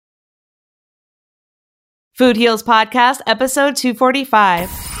Food Heals Podcast, episode 245.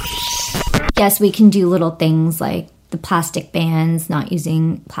 Yes, we can do little things like the plastic bans, not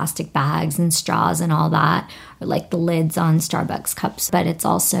using plastic bags and straws and all that, or like the lids on Starbucks cups. But it's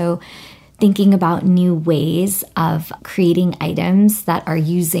also thinking about new ways of creating items that are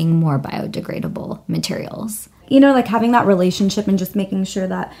using more biodegradable materials. You know, like having that relationship and just making sure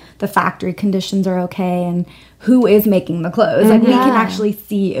that the factory conditions are okay and who is making the clothes. Like, we can actually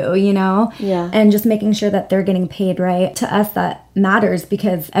see you, you know? Yeah. And just making sure that they're getting paid right. To us, that matters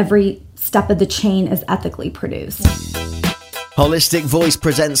because every step of the chain is ethically produced. Holistic Voice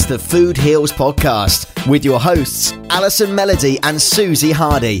presents the Food Heals Podcast with your hosts, Alison Melody and Susie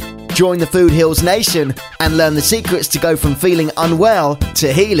Hardy. Join the Food Heals Nation and learn the secrets to go from feeling unwell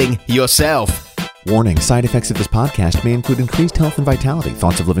to healing yourself. Warning, side effects of this podcast may include increased health and vitality,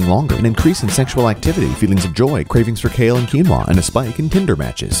 thoughts of living longer, an increase in sexual activity, feelings of joy, cravings for kale and quinoa, and a spike in Tinder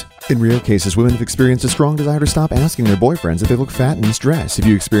matches. In rare cases, women have experienced a strong desire to stop asking their boyfriends if they look fat and in stress. If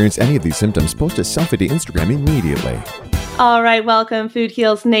you experience any of these symptoms, post a selfie to Instagram immediately. All right, welcome, Food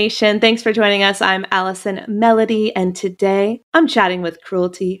Heals Nation. Thanks for joining us. I'm Alison Melody, and today I'm chatting with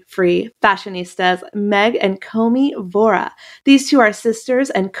Cruelty-free fashionistas Meg and Komi Vora. These two are sisters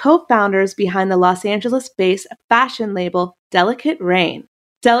and co-founders behind the Los Angeles-based fashion label Delicate Rain.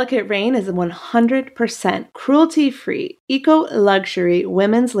 Delicate Rain is a 100% cruelty-free, eco-luxury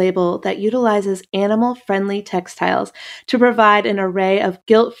women's label that utilizes animal-friendly textiles to provide an array of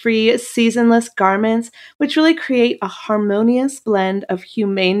guilt-free, seasonless garments, which really create a harmonious blend of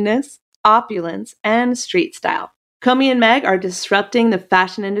humaneness, opulence, and street style. Komi and Meg are disrupting the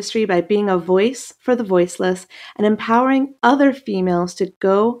fashion industry by being a voice for the voiceless and empowering other females to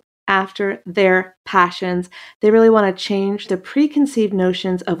go after their passions. They really want to change the preconceived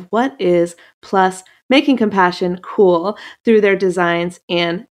notions of what is, plus making compassion cool through their designs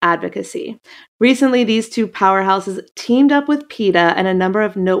and advocacy. Recently, these two powerhouses teamed up with PETA and a number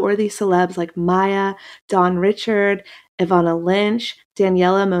of noteworthy celebs like Maya, Dawn Richard, Ivana Lynch,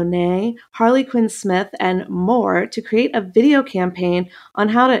 Daniela Monet, Harley Quinn Smith, and more to create a video campaign on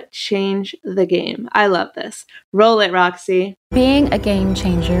how to change the game. I love this. Roll it, Roxy. Being a game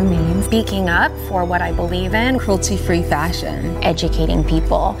changer means speaking up for what I believe in. Cruelty-free fashion. Educating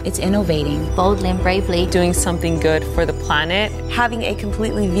people. It's innovating. Boldly and bravely. Doing something good for the planet. Having a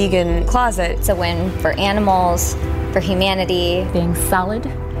completely vegan closet. It's a win for animals, for humanity. Being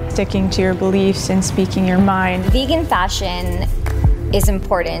solid. Sticking to your beliefs and speaking your mind. Vegan fashion is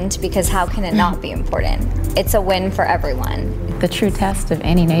important because how can it not be important? It's a win for everyone. The true test of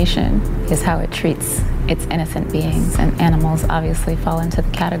any nation is how it treats its innocent beings, and animals obviously fall into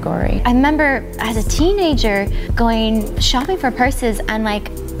the category. I remember as a teenager going shopping for purses and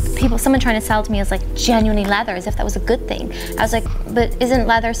someone trying to sell to me as genuinely leather, as if that was a good thing. I was like, but isn't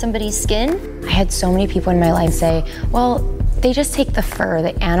leather somebody's skin? I had so many people in my life say, well, they just take the fur,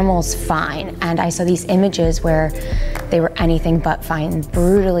 the animal's fine. And I saw these images where they were anything but fine,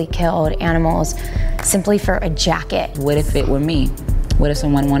 brutally killed animals simply for a jacket. What if it were me? What if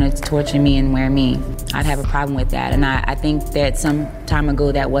someone wanted to torture me and wear me? I'd have a problem with that. And I think that some time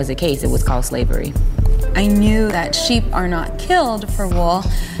ago that was the case. It was called slavery. I knew that sheep are not killed for wool,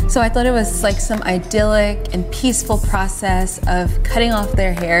 so I thought it was some idyllic and peaceful process of cutting off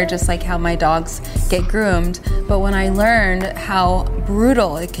their hair, just like how my dogs get groomed. But when I learned how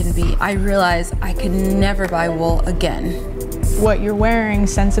brutal it can be, I realized I could never buy wool again. What you're wearing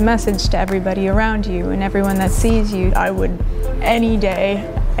sends a message to everybody around you and everyone that sees you. I would any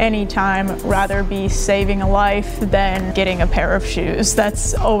day, anytime, rather be saving a life than getting a pair of shoes.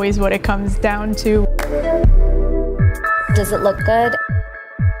 That's always what it comes down to. Does it look good?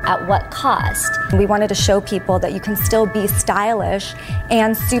 At what cost? We wanted to show people that you can still be stylish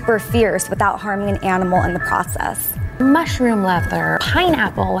and super fierce without harming an animal in the process. Mushroom leather,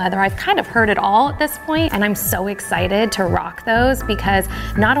 pineapple leather, I've kind of heard it all at this point, and I'm so excited to rock those because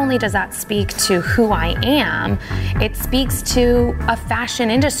not only does that speak to who I am, it speaks to a fashion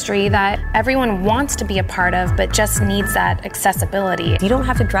industry that everyone wants to be a part of but just needs that accessibility. You don't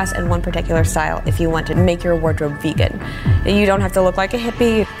have to dress in one particular style if you want to make your wardrobe vegan. You don't have to look like a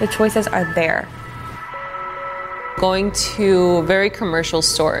hippie. The choices are there. Going to very commercial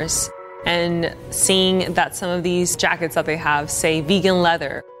stores and seeing that some of these jackets that they have say vegan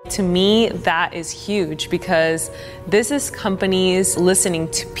leather. To me, that is huge because this is companies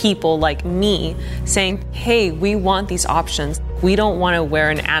listening to people like me saying, hey, we want these options. We don't want to wear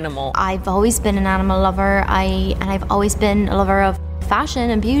an animal. I've always been an animal lover. I've always been a lover of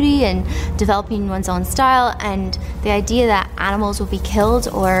fashion and beauty and developing one's own style. And the idea that animals will be killed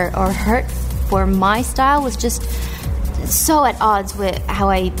or hurt for my style was just so at odds with how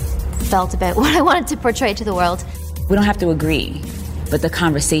I felt about what I wanted to portray to the world. We don't have to agree, but the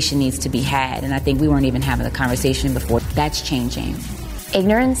conversation needs to be had. And I think we weren't even having the conversation before. That's changing.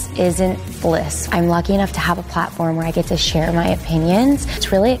 Ignorance isn't bliss. I'm lucky enough to have a platform where I get to share my opinions.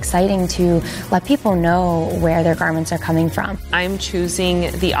 It's really exciting to let people know where their garments are coming from. I'm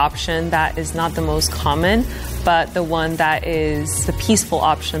choosing the option that is not the most common, but the one that is the peaceful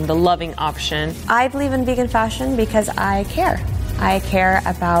option, the loving option. I believe in vegan fashion because I care. I care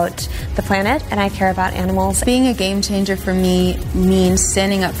about the planet and I care about animals. Being a game changer for me means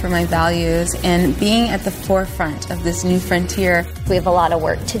standing up for my values and being at the forefront of this new frontier. We have a lot of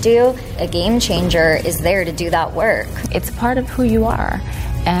work to do. A game changer is there to do that work. It's part of who you are.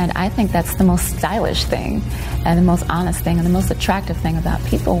 And I think that's the most stylish thing and the most honest thing and the most attractive thing about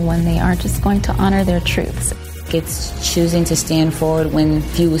people when they are just going to honor their truths. It's choosing to stand forward when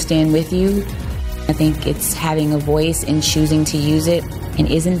few will stand with you. I think it's having a voice and choosing to use it. And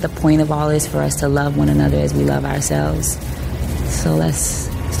isn't the point of all this for us to love one another as we love ourselves? So let's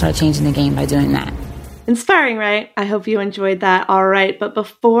start changing the game by doing that. Inspiring, right? I hope you enjoyed that. All right. But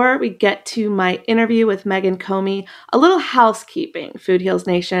before we get to my interview with Meg and Comey, a little housekeeping, Food Heals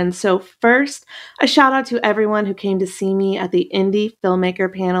Nation. So first, a shout out to everyone who came to see me at the Indie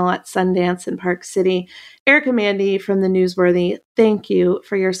Filmmaker panel at Sundance in Park City. Erica Mandy from The Newsworthy, thank you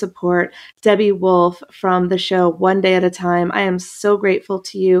for your support. Debbie Wolf from the show One Day at a Time, I am so grateful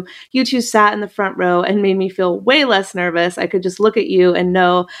to you. You two sat in the front row and made me feel way less nervous. I could just look at you and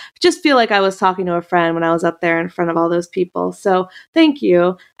just feel like I was talking to a friend when I was up there in front of all those people. So thank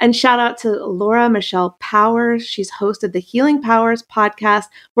you. And shout out to Laura Michelle Powers. She's hosted the Healing Powers podcast.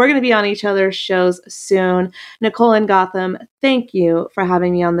 We're going to be on each other's shows soon. Nicole in Gotham, thank you for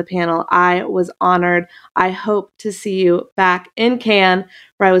having me on the panel. I was honored. I hope to see you back in Cannes,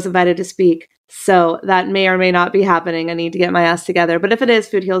 where I was invited to speak. So that may or may not be happening. I need to get my ass together. But if it is,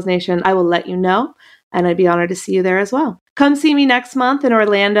 Food Heals Nation, I will let you know. And I'd be honored to see you there as well. Come see me next month in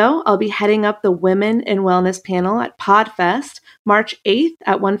Orlando. I'll be heading up the Women in Wellness panel at PodFest, March 8th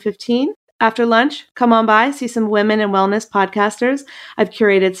at 1:15. After lunch, come on by, see some women in wellness podcasters. I've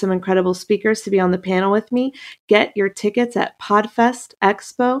curated some incredible speakers to be on the panel with me. Get your tickets at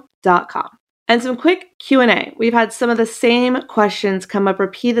podfestexpo.com. And some quick Q&A. We've had some of the same questions come up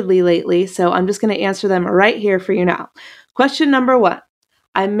repeatedly lately, so I'm just going to answer them right here for you now. Question number 1.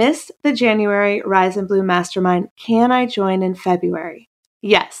 I missed the January Rise and Bloom Mastermind. Can I join in February?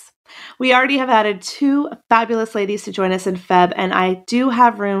 Yes. We already have added 2 fabulous ladies to join us in Feb, and I do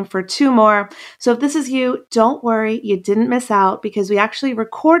have room for 2 more. So if this is you, don't worry, you didn't miss out because we actually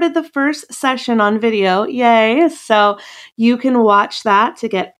recorded the first session on video. Yay! So you can watch that to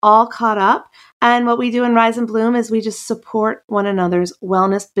get all caught up. And what we do in Rise and Bloom is we just support one another's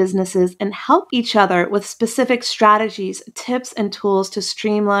wellness businesses and help each other with specific strategies, tips, and tools to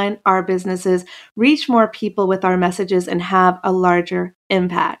streamline our businesses, reach more people with our messages, and have a larger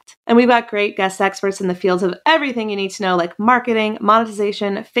impact. And we've got great guest experts in the fields of everything you need to know, like marketing,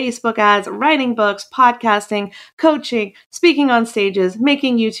 monetization, Facebook ads, writing books, podcasting, coaching, speaking on stages,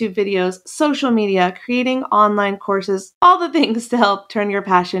 making YouTube videos, social media, creating online courses, all the things to help turn your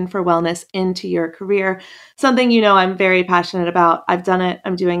passion for wellness into your career. Something you know I'm very passionate about. I've done it,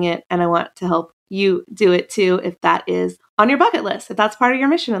 I'm doing it, and I want to help you do it too if that is on your bucket list, if that's part of your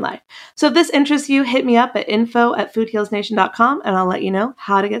mission in life. So if this interests you, hit me up at info@foodhealsnation.com and I'll let you know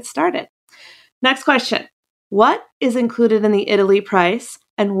how to get started. Next question. What is included in the Italy price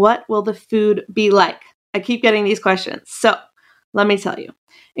and what will the food be like? I keep getting these questions. So let me tell you.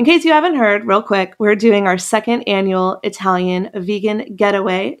 In case you haven't heard, real quick, we're doing our 2nd annual Italian vegan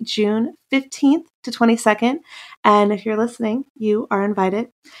getaway, June 15th to 22nd. And if you're listening, you are invited.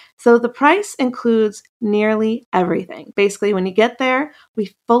 So the price includes nearly everything. Basically, when you get there,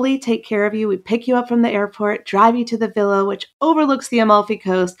 we fully take care of you. We pick you up from the airport, drive you to the villa, which overlooks the Amalfi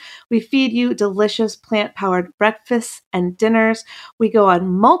Coast. We feed you delicious plant-powered breakfasts and dinners. We go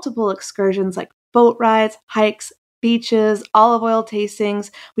on multiple excursions like boat rides, hikes, beaches, olive oil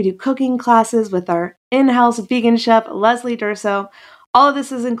tastings. We do cooking classes with our in-house vegan chef, Leslie Durso. All of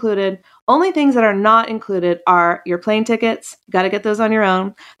this is included. Only things that are not included are your plane tickets. You got to get those on your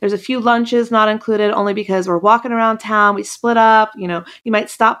own. There's a few lunches not included only because we're walking around town. We split up. You might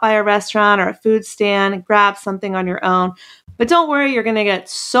stop by a restaurant or a food stand and grab something on your own. But don't worry, you're going to get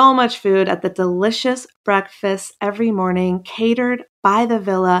so much food at the delicious breakfast every morning, catered by the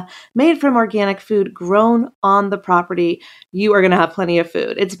villa, made from organic food grown on the property. You are going to have plenty of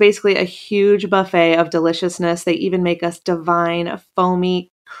food. It's basically a huge buffet of deliciousness. They even make us divine,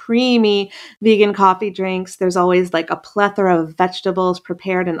 foamy, creamy vegan coffee drinks. There's always like a plethora of vegetables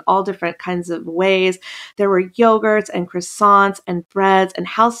prepared in all different kinds of ways. There were yogurts and croissants and breads and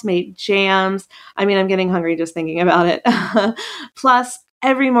house-made jams. I mean, I'm getting hungry just thinking about it. Plus,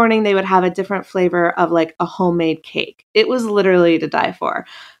 every morning they would have a different flavor of like a homemade cake. It was literally to die for.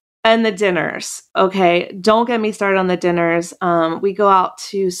 And the dinners, okay? Don't get me started on the dinners. We go out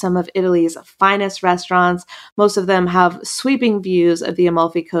to some of Italy's finest restaurants. Most of them have sweeping views of the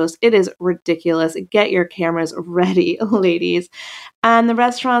Amalfi Coast. It is ridiculous. Get your cameras ready, ladies. And the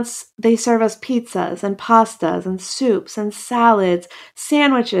restaurants, they serve us pizzas and pastas and soups and salads,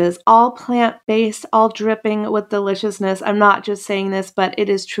 sandwiches, all plant-based, all dripping with deliciousness. I'm not just saying this, but it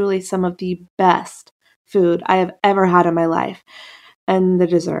is truly some of the best food I have ever had in my life. And the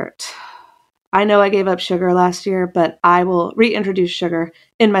dessert. I know I gave up sugar last year, but I will reintroduce sugar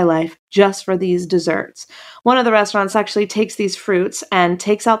in my life just for these desserts. One of the restaurants actually takes these fruits and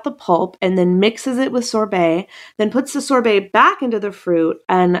takes out the pulp and then mixes it with sorbet, then puts the sorbet back into the fruit,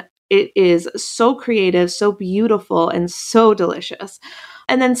 and it is so creative, so beautiful, and so delicious.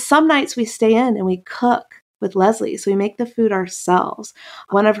 And then some nights we stay in and we cook with Leslie. So we make the food ourselves.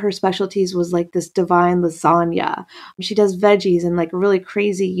 One of her specialties was like this divine lasagna. She does veggies in like really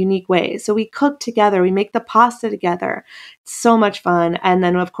crazy, unique ways. So we cook together. We make the pasta together. It's so much fun. And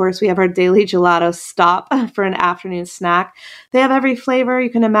then, of course, we have our daily gelato stop for an afternoon snack. They have every flavor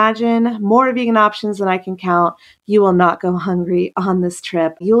you can imagine, more vegan options than I can count. You will not go hungry on this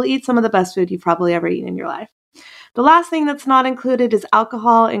trip. You will eat some of the best food you've probably ever eaten in your life. The last thing that's not included is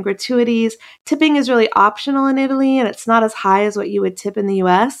alcohol and gratuities. Tipping is really optional in Italy, and it's not as high as what you would tip in the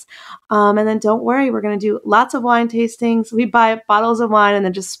US. And then don't worry, we're going to do lots of wine tastings. We buy bottles of wine and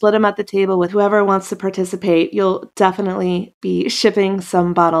then just split them at the table with whoever wants to participate. You'll definitely be shipping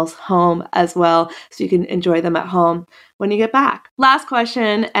some bottles home as well, so you can enjoy them at home when you get back. Last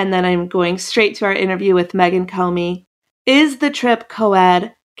question, and then I'm going straight to our interview with Meg and Comey. Is the trip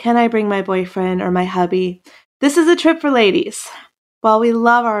co-ed? Can I bring my boyfriend or my hubby? This is a trip for ladies. While we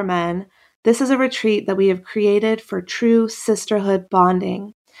love our men, this is a retreat that we have created for true sisterhood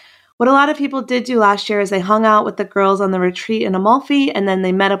bonding. What a lot of people did do last year is they hung out with the girls on the retreat in Amalfi, and then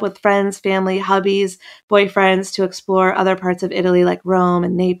they met up with friends, family, hubbies, boyfriends to explore other parts of Italy like Rome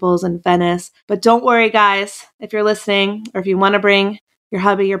and Naples and Venice. But don't worry, guys, if you're listening or if you want to bring your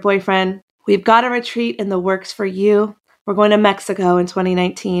hubby, your boyfriend, we've got a retreat in the works for you. We're going to Mexico in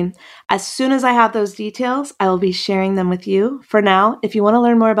 2019. As soon as I have those details, I will be sharing them with you. For now, if you want to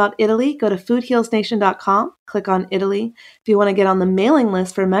learn more about Italy, go to foodhealsnation.com, click on Italy. If you want to get on the mailing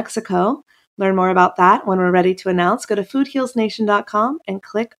list for Mexico, learn more about that when we're ready to announce, go to foodhealsnation.com and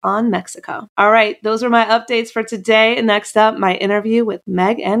click on Mexico. All right, those were my updates for today. Next up, my interview with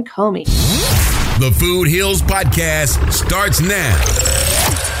Meg and Comey. The Food Heals Podcast starts now.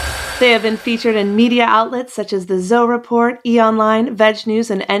 They have been featured in media outlets such as the Zoe Report, E! Veg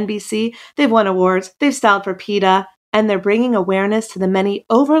News, and NBC. They've won awards, they've styled for PETA, and they're bringing awareness to the many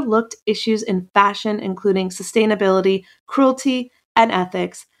overlooked issues in fashion, including sustainability, cruelty, and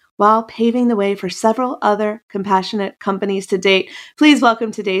ethics, while paving the way for several other compassionate companies to date. Please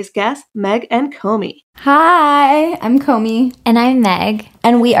welcome today's guests, Meg and Comey. Hi, I'm Comey. And I'm Meg.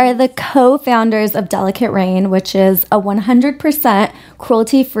 And we are the co-founders of Delicate Rain, which is a 100%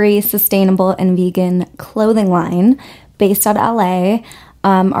 cruelty-free, sustainable, and vegan clothing line based out of LA.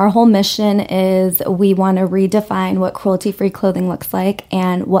 Our whole mission is we want to redefine what cruelty-free clothing looks like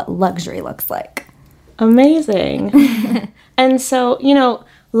and what luxury looks like. Amazing. And so,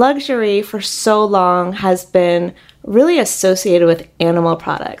 luxury for so long has been really associated with animal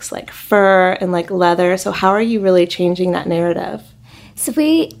products like fur and like leather. So how are you really changing that narrative? So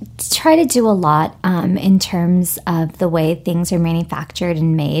we try to do a lot in terms of the way things are manufactured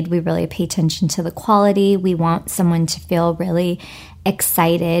and made. We really pay attention to the quality. We want someone to feel really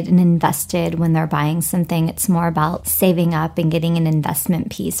excited and invested when they're buying something. It's more about saving up and getting an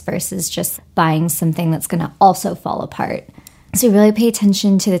investment piece versus just buying something that's going to also fall apart. So we really pay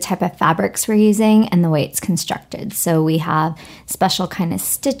attention to the type of fabrics we're using and the way it's constructed. So we have special kind of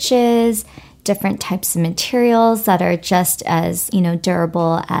stitches, different types of materials that are just as,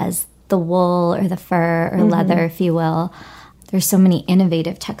 durable as the wool or the fur or leather, if you will. There's so many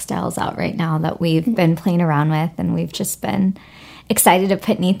innovative textiles out right now that we've been playing around with, and we've just been excited to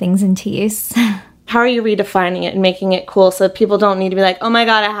put new things into use. How are you redefining it and making it cool so people don't need to be like, oh my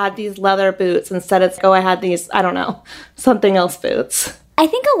God, I had these leather boots. Instead it's, I had these, something else boots. I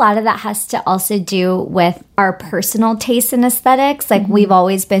think a lot of that has to also do with our personal taste and aesthetics. Like we've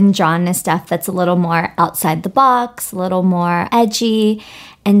always been drawn to stuff that's a little more outside the box, a little more edgy.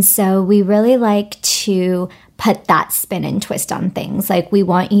 And so we really like to put that spin and twist on things. Like, we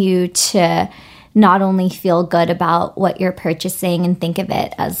want you to not only feel good about what you're purchasing and think of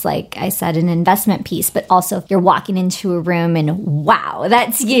it as, like I said, an investment piece, but also if you're walking into a room and wow,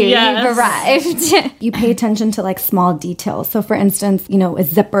 that's you, you've arrived. You pay attention to like small details. So for instance, you know, a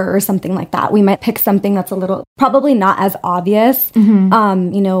zipper or something like that. We might pick something that's a little, probably not as obvious.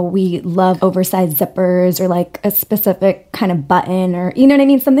 You know, we love oversized zippers or like a specific kind of button, or, you know what I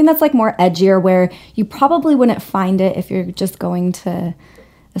mean? Something that's like more edgier where you probably wouldn't find it if you're just going to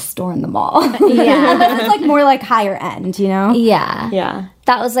a store in the mall. It's like more like higher end, you know? Yeah.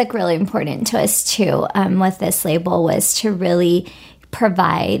 That was like really important to us too, with this label, was to really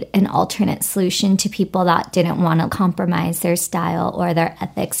provide an alternate solution to people that didn't want to compromise their style or their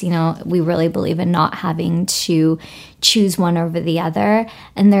ethics. You know, we really believe in not having to choose one over the other.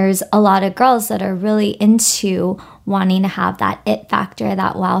 And there's a lot of girls that are really into wanting to have that it factor,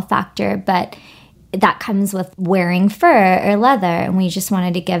 that wow factor, but that comes with wearing fur or leather, and we just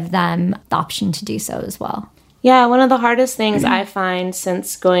wanted to give them the option to do so as well. Yeah, one of the hardest things I find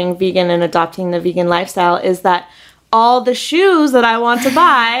since going vegan and adopting the vegan lifestyle is that all the shoes that I want to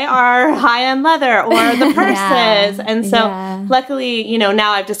buy are high-end leather, or the purses. And so luckily, you know,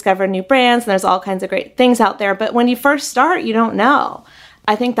 now I've discovered new brands and there's all kinds of great things out there. But when you first start, you don't know.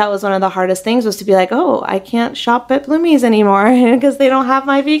 I think that was one of the hardest things, was to be like, oh, I can't shop at Bloomies anymore because they don't have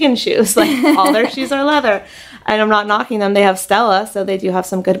my vegan shoes. Like, all their shoes are leather. And I'm not knocking them. They have Stella, so they do have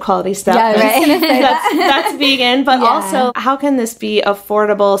some good quality stuff. Yeah, right. that's vegan. But also, how can this be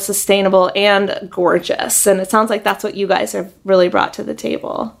affordable, sustainable, and gorgeous? And it sounds like that's what you guys have really brought to the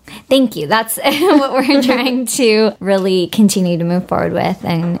table. Thank you. That's what we're trying to really continue to move forward with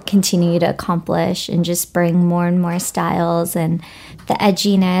and continue to accomplish, and just bring more and more styles and the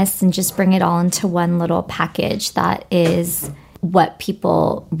edginess, and just bring it all into one little package that is what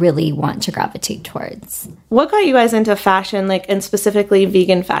people really want to gravitate towards. What got you guys into fashion, like, and specifically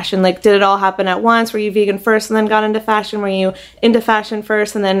vegan fashion? Like, did it all happen at once? Were you vegan first and then got into fashion? Were you into fashion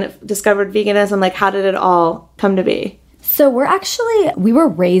first and then discovered veganism? Like, how did it all come to be? So we were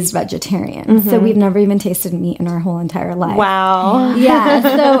raised vegetarian. So we've never even tasted meat in our whole entire life. Wow. Yeah.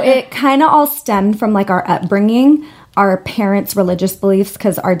 So it kind of all stemmed from like our upbringing, our parents' religious beliefs,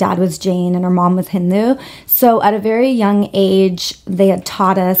 because our dad was Jain and our mom was Hindu. So at a very young age, they had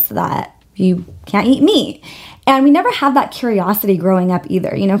taught us that you can't eat meat. And we never had that curiosity growing up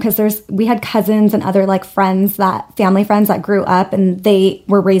either, you know, because we had cousins and other like family friends that grew up and they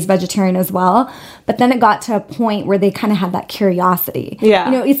were raised vegetarian as well. But then it got to a point where they kind of had that curiosity. Yeah.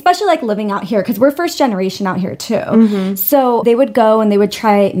 You know, especially like living out here, because we're first generation out here too. So they would go and they would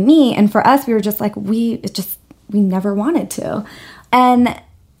try meat. And for us, we were just like, we never wanted to. And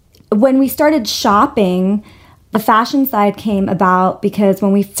when we started shopping, the fashion side came about because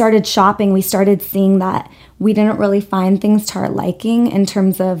when we started shopping, we started seeing that we didn't really find things to our liking, in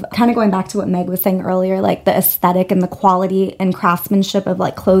terms of kind of going back to what Meg was saying earlier, like the aesthetic and the quality and craftsmanship of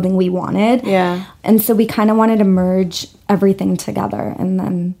like clothing we wanted. Yeah. And so we kind of wanted to merge everything together. And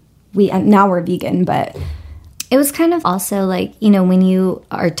then now we're vegan, but it was kind of also like, you know, when you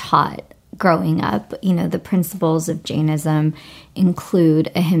are taught growing up, you know, the principles of Jainism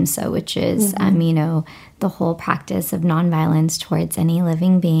include ahimsa, which is, you know, the whole practice of nonviolence towards any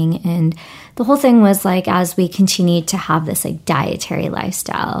living being. And the whole thing was like, as we continued to have this like dietary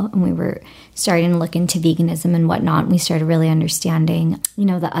lifestyle and we were starting to look into veganism and whatnot, we started really understanding, you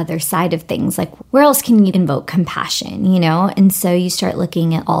know, the other side of things. Like, where else can you invoke compassion, you know? And so you start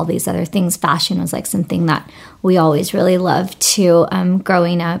looking at all these other things. Fashion was like something that we always really loved too.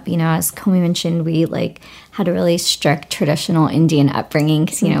 Growing up, you know, as Komi mentioned, we like had a really strict traditional Indian upbringing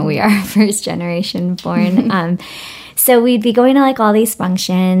because, you know, we are first generation born. So we'd be going to like all these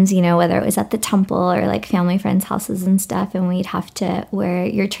functions, you know, whether it was at the temple or like family friends' houses and stuff, and we'd have to wear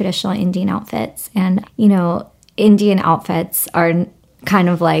your traditional Indian outfits. And, you know, Indian outfits are kind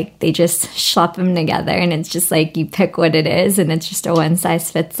of like, they just schlep them together and it's just like you pick what it is and it's just a one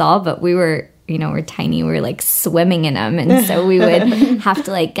size fits all. But we were, you know, we're tiny, we're like swimming in them. And so we would have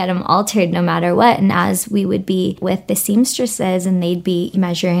to like get them altered no matter what. And as we would be with the seamstresses and they'd be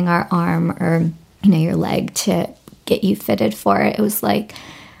measuring our arm or, you know, your leg to get you fitted for it, it was like,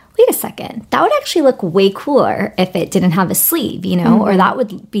 wait a second, that would actually look way cooler if it didn't have a sleeve, you know, or that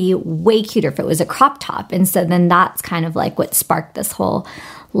would be way cuter if it was a crop top. And so then that's kind of like what sparked this whole,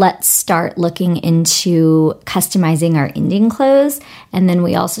 let's start looking into customizing our Indian clothes. And then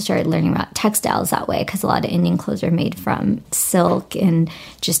we also started learning about textiles that way, because a lot of Indian clothes are made from silk and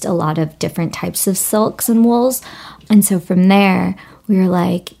just a lot of different types of silks and wools. And so from there, we were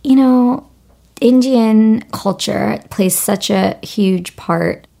like, you know, Indian culture plays such a huge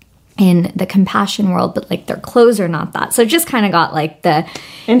part in the compassion world, but like their clothes are not that. So it just kind of got like the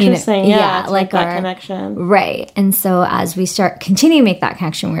interesting, like that connection, right? And so as we continue to make that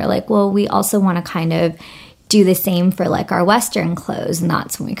connection, we're like, well, we also want to kind of do the same for like our Western clothes, and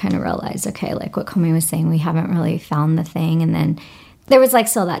that's when we kind of realized, okay, like what Comey was saying, we haven't really found the thing, and then there was like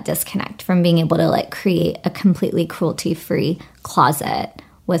still that disconnect from being able to like create a completely cruelty-free closet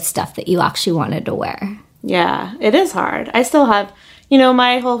with stuff that you actually wanted to wear. Yeah, it is hard. I still have.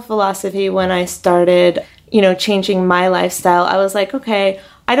 My whole philosophy when I started, changing my lifestyle, I was like, okay,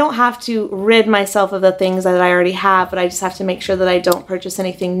 I don't have to rid myself of the things that I already have, but I just have to make sure that I don't purchase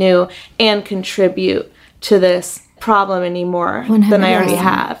anything new and contribute to this problem anymore 100%. Than I already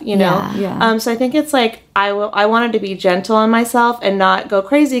have, Yeah. So I think it's like I wanted to be gentle on myself and not go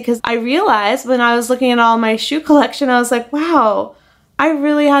crazy, because I realized when I was looking at all my shoe collection, I was like, wow, I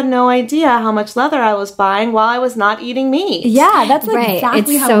really had no idea how much leather I was buying while I was not eating meat. Yeah, that's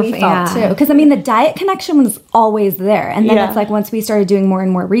exactly how we felt too. Because the diet connection was always there. And then it's like once we started doing more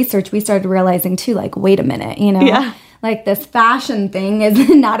and more research, we started realizing too, like, wait a minute, like this fashion thing is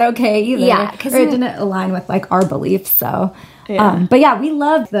not okay either. Yeah. Or it didn't align with like our beliefs. So, but yeah, we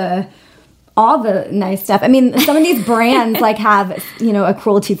love all the nice stuff. I mean, some of these brands like have, a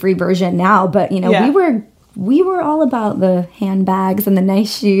cruelty-free version now, but we were all about the handbags and the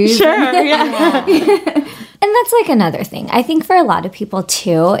nice shoes. Sure, yeah. And that's like another thing. I think for a lot of people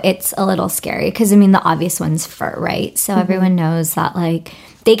too, it's a little scary because the obvious one's fur, right? So everyone knows that like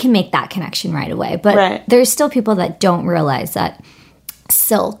they can make that connection right away. But there's still people that don't realize that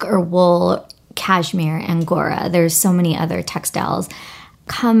silk or wool, cashmere, angora, there's so many other textiles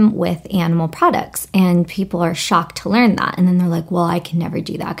come with animal products, and people are shocked to learn that, and then they're like, well, I can never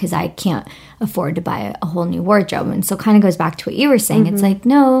do that because I can't afford to buy a whole new wardrobe. And so it kind of goes back to what you were saying. It's like,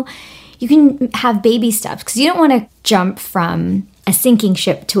 no, you can have baby steps, because you don't want to jump from a sinking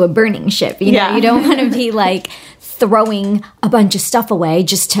ship to a burning ship, you know, you don't want to be like throwing a bunch of stuff away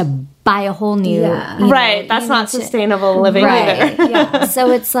just to buy a whole new that's not sustainable living either. So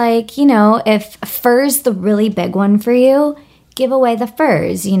it's like, if fur's the really big one for you, give away the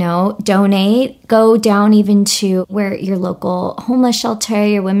furs, donate, go down even to where your local homeless shelter,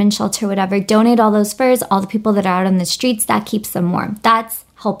 your women's shelter, whatever, donate all those furs, all the people that are out on the streets, that keeps them warm. That's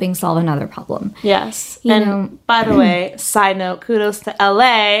helping solve another problem. Yes. By the way, side note, kudos to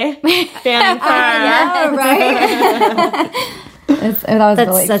LA, banning fur. Yeah, right? That's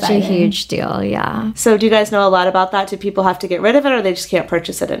really such exciting. a huge deal, yeah. So do you guys know a lot about that? Do people have to get rid of it, or they just can't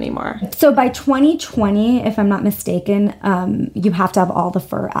purchase it anymore? So by 2020, if I'm not mistaken, you have to have all the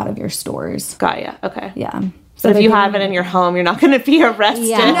fur out of your stores. Got ya. Okay. Yeah. So if you have it in your home, you're not going to be arrested.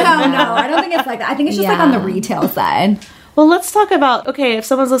 Yeah. No, I don't think it's like that. I think it's just like on the retail side. Well, let's talk about, okay, if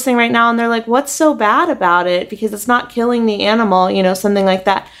someone's listening right now and they're like, what's so bad about it? Because it's not killing the animal, something like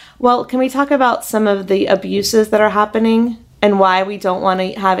that. Well, can we talk about some of the abuses that are happening and why we don't want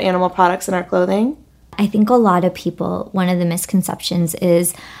to have animal products in our clothing? I think a lot of people, one of the misconceptions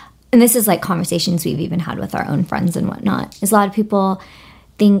is, and this is like conversations we've even had with our own friends and whatnot, is a lot of people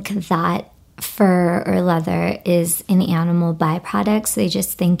think that fur or leather is an animal byproduct. So they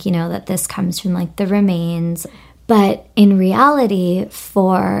just think, that this comes from like the remains. But in reality,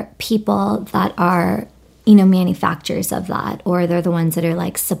 for people that are, manufacturers of that, or they're the ones that are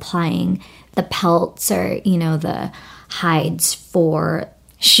like supplying the pelts or, the hides for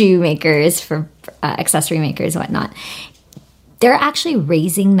shoemakers, for accessory makers, whatnot, they're actually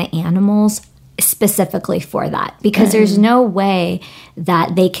raising the animals specifically for that, because there's no way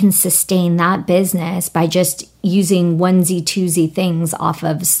that they can sustain that business by just using onesie twosie things off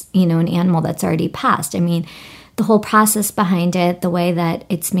of, an animal that's already passed. I mean, the whole process behind it, the way that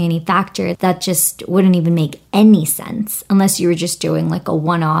it's manufactured, that just wouldn't even make any sense unless you were just doing like a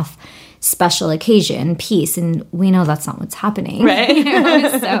one-off special occasion piece, and we know that's not what's happening,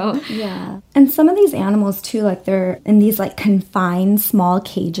 right? So and some of these animals too, like they're in these like confined small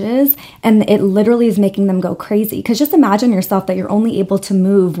cages, and it literally is making them go crazy, because just imagine yourself that you're only able to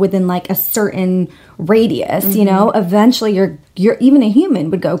move within like a certain radius, eventually you're even a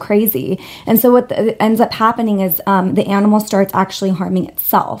human would go crazy. And so what ends up happening is the animal starts actually harming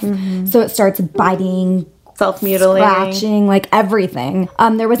itself. So it starts biting, self-mutilating, scratching, like everything.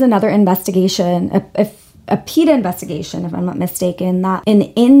 There was another investigation, a PETA investigation, if I'm not mistaken, that in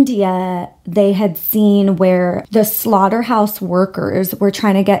India, they had seen where the slaughterhouse workers were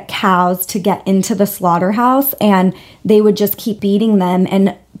trying to get cows to get into the slaughterhouse, and they would just keep beating them.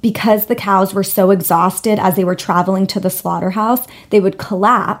 And because the cows were so exhausted as they were traveling to the slaughterhouse, they would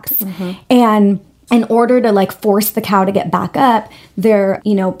collapse. And in order to like force the cow to get back up, they're,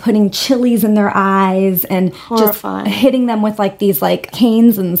 you know, putting chilies in their eyes and Horrifying. just hitting them with like these like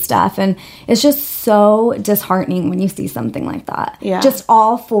canes and stuff. And it's just so disheartening when you see something like that. Yeah. Just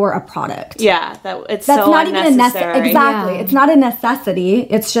all for a product. Yeah, that's so not even unnecessary. a necessity. Exactly. It's not a necessity.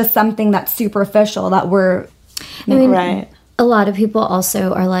 It's just something that's superficial that we're... I mean, right. A lot of people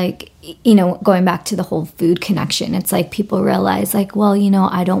also are like, you know, going back to the whole food connection, it's like people realize like, well, you know,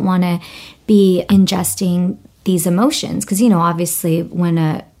 I don't want to be ingesting these emotions because, you know, obviously when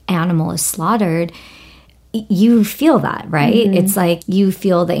an animal is slaughtered, you feel that, right? Mm-hmm. It's like you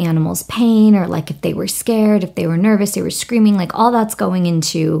feel the animal's pain, or like if they were scared, if they were nervous, they were screaming, like all that's going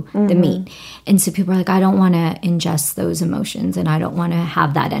into the meat. And so people are like, I don't want to ingest those emotions and I don't want to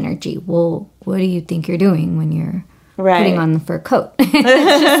have that energy. Well, what do you think you're doing when you're putting on the fur coat? It's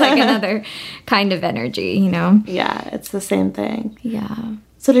just like another kind of energy, you know? Yeah, it's the same thing. Yeah.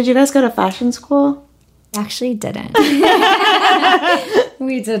 So did you guys go to fashion school? Actually didn't.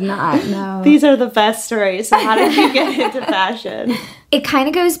 We did not, no. These are the best stories. So how did you get into fashion? It kind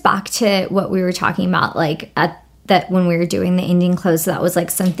of goes back to what we were talking about, like that when we were doing the Indian clothes, that was like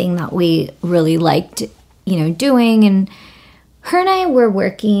something that we really liked, you know, doing. And her and I were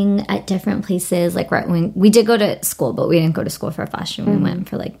working at different places. Like right when we did go to school, but we didn't go to school for fashion. We went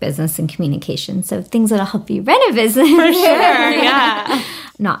for like business and communication. So things that'll help you run a business. For sure, yeah.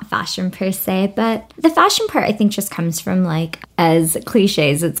 Not fashion per se, but the fashion part I think just comes from like, as cliche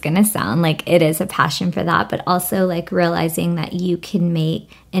as it's going to sound, like it is a passion for that, but also like realizing that you can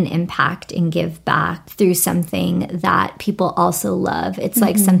make an impact and give back through something that people also love. It's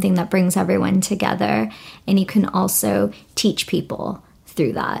like something that brings everyone together, and you can also teach people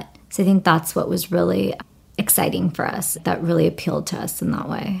through that. So I think that's what was really exciting for us, that really appealed to us in that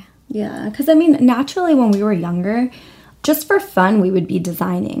way. Yeah, because I mean, naturally when we were younger, just for fun, we would be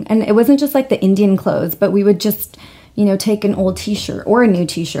designing. And it wasn't just like the Indian clothes, but we would just, you know, take an old t-shirt or a new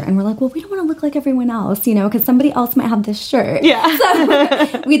t-shirt and we're like, well, we don't want to look like everyone else, you know, because somebody else might have this shirt. Yeah.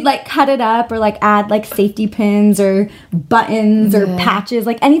 So we'd like cut it up or like add like safety pins or buttons or patches,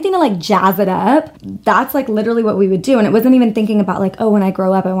 like anything to like jazz it up. That's like literally what we would do. And it wasn't even thinking about like, oh, when I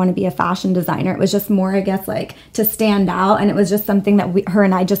grow up, I want to be a fashion designer. It was just more, I guess, like to stand out. And it was just something that her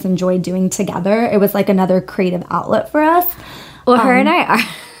and I just enjoyed doing together. It was like another creative outlet for us. Well, her and I are...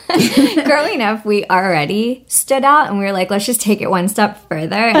 Growing up, we already stood out, and we were like, let's just take it one step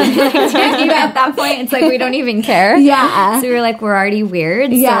further. And like, at that point, it's like we don't even care. Yeah. So we were like, we're already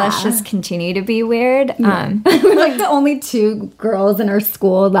weird, so let's just continue to be weird. Yeah. We're like the only two girls in our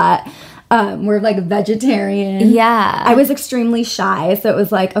school that were like vegetarian. Yeah. I was extremely shy, so it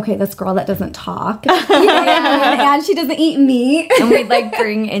was like, okay, this girl that doesn't talk, you know what I mean? And she doesn't eat meat. And we'd like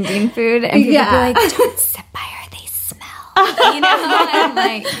bring Indian food, and people would be like, don't sit by her, they smell. You know? And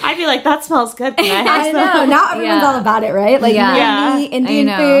like, I'd be like, that smells good. Can I have I some? know. Now everyone's all about it, right? Like, meat, Indian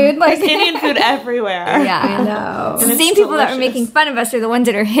food. Like, there's Indian food everywhere. Yeah. I know. The same people that are making fun of us are the ones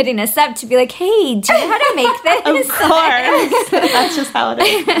that are hitting us up to be like, hey, do you know how to make this? Of course. That's just how it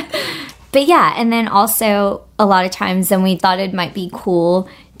is. But yeah, and then also a lot of times then we thought it might be cool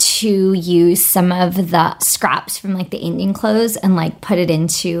to use some of the scraps from like the Indian clothes and like put it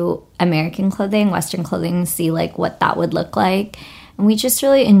into American clothing, Western clothing, see like what that would look like. And we just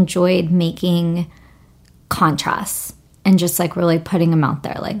really enjoyed making contrasts and just like really putting them out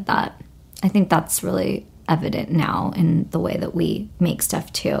there like that. I think that's really evident now in the way that we make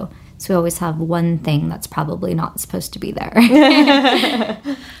stuff too. So we always have one thing that's probably not supposed to be there.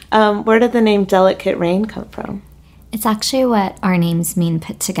 Where did the name Delicate Rain come from? It's actually what our names mean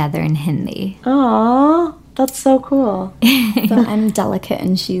put together in Hindi. Aww, that's so cool. So I'm Delicate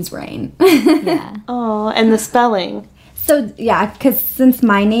and she's Rain. Yeah. Oh, and the spelling. So yeah, because since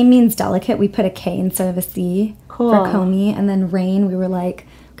my name means delicate, we put a K instead of a C for Comey. And then Rain, we were like,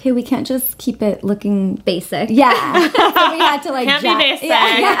 okay, we can't just keep it looking basic. Yeah. So we had to like... Can't be basic.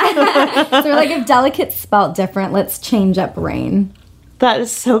 Yeah. So we're like, if Delicate's spelled different, let's change up Rain. That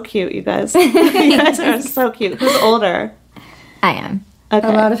is so cute, you guys. You guys are so cute. Who's older? I am. Okay.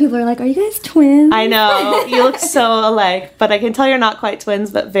 A lot of people are like, are you guys twins? I know. You look so alike, but I can tell you're not quite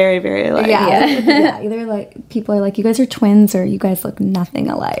twins, but very, very alike. Yeah. Either like, people are like, you guys are twins or you guys look nothing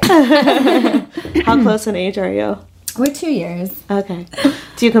alike. How close in age are you? We're 2 years. Okay.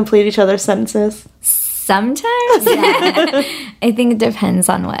 Do you complete each other's sentences? Sometimes, yeah. I think it depends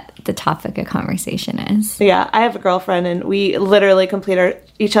on what the topic of conversation is. Yeah, I have a girlfriend, and we literally complete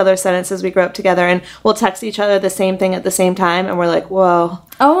each other's sentences. We grew up together, and we'll text each other the same thing at the same time, and we're like, whoa.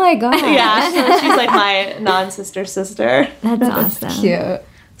 Oh, my God. Yeah, so she's like my non-sister sister. That's awesome. Cute.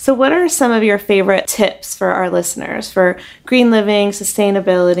 So what are some of your favorite tips for our listeners for green living,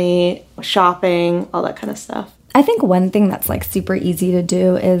 sustainability, shopping, all that kind of stuff? I think one thing that's like super easy to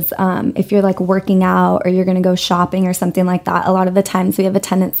do is if you're like working out or you're going to go shopping or something like that, a lot of the times we have a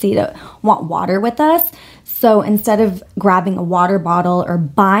tendency to want water with us. So instead of grabbing a water bottle or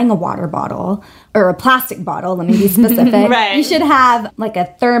buying a water bottle or a plastic bottle, let me be specific, Right. You should have like a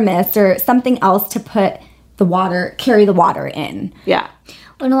thermos or something else to put carry the water in. Yeah.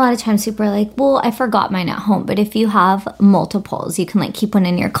 And a lot of times people are like, well, I forgot mine at home. But if you have multiples, you can like keep one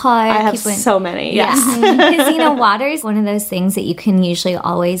in your car. I have so many, yes. Because, water is one of those things that you can usually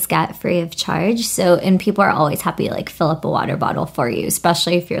always get free of charge. So, and people are always happy to like fill up a water bottle for you,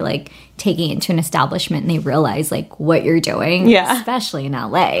 especially if you're like taking it to an establishment and they realize like what you're doing. Yeah. Especially in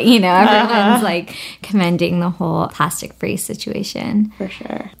LA, everyone's like commending the whole plastic-free situation. For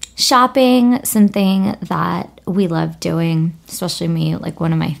sure. Shopping, something that we love doing, especially me, like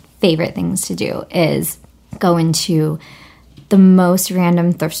one of my favorite things to do is go into the most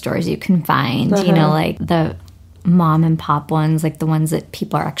random thrift stores you can find, like the mom and pop ones, like the ones that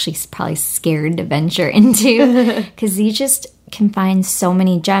people are actually probably scared to venture into because you just can find so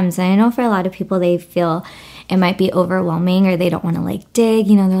many gems. And I know for a lot of people, they feel it might be overwhelming or they don't want to like dig,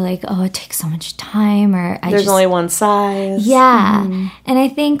 they're like, oh, it takes so much time or there's only one size. Yeah. Mm-hmm. And I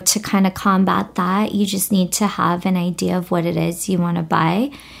think to kind of combat that, you just need to have an idea of what it is you want to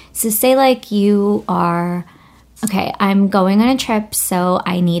buy. So say like you are, okay, I'm going on a trip, so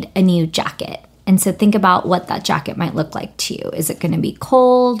I need a new jacket. And so think about what that jacket might look like to you. Is it going to be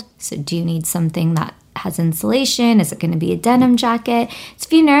cold? So do you need something that has insulation? Is it going to be a denim jacket? So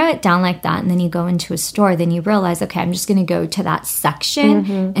if you narrow it down like that and then you go into a store, then you realize, okay, I'm just going to go to that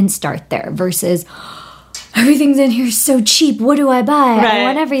section and start there versus everything's in here so cheap. What do I buy? Right. I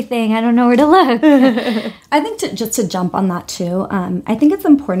want everything. I don't know where to look. I think just to jump on that too, I think it's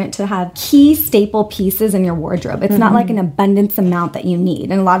important to have key staple pieces in your wardrobe. It's not like an abundance amount that you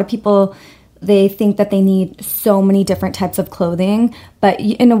need. And a lot of people, they think that they need so many different types of clothing, but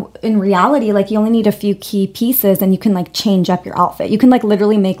in reality, like you only need a few key pieces and you can like change up your outfit. You can like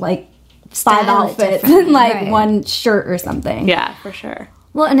literally make like 5 outfits in like one shirt or something. Yeah, for sure.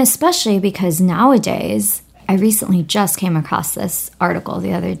 Well, and especially because nowadays, I recently just came across this article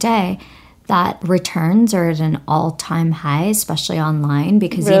the other day that returns are at an all-time high, especially online,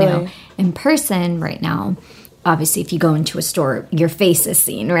 because, in person right now, obviously, if you go into a store, your face is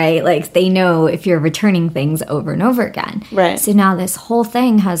seen, right? Like, they know if you're returning things over and over again. Right. So now this whole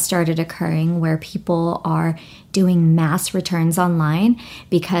thing has started occurring where people are doing mass returns online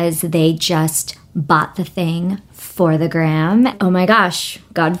because they just bought the thing for the gram. Oh my gosh,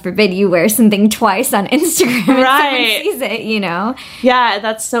 God forbid you wear something twice on Instagram and someone sees it, Yeah,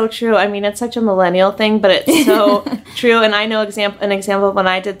 that's so true. I mean, it's such a millennial thing, but it's so true. And I know an example of when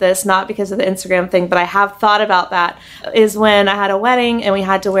I did this, not because of the Instagram thing, but I have thought about that, is when I had a wedding and we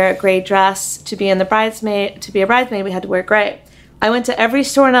had to wear a gray dress to be a bridesmaid, we had to wear gray. I went to every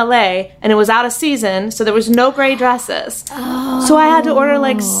store in LA and it was out of season, so there was no gray dresses. Oh. So I had to order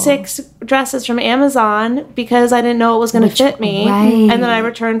like 6 dresses from Amazon because I didn't know it was going to fit me. Right. And then I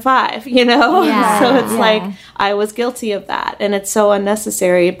returned 5, Yeah. So it's like I was guilty of that and it's so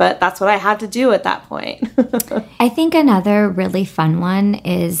unnecessary, but that's what I had to do at that point. I think another really fun one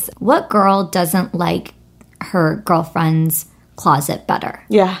is what girl doesn't like her girlfriend's closet better.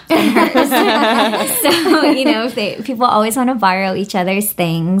 Yeah. So, people always want to borrow each other's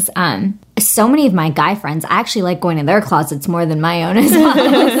things. So many of my guy friends, I actually like going in their closets more than my own as well.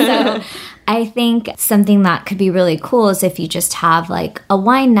 So I think something that could be really cool is if you just have like a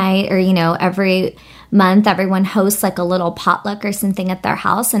wine night or, every month everyone hosts like a little potluck or something at their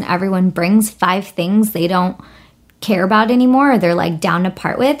house and everyone brings 5 things they don't care about anymore or they're like down to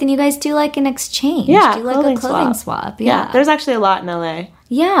part with, and you guys do like an exchange. Do like a clothing swap. Yeah, there's actually a lot in LA.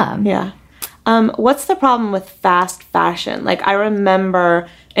 Yeah. What's the problem with fast fashion? Like, I remember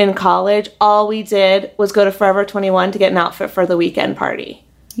in college, all we did was go to Forever 21 to get an outfit for the weekend party.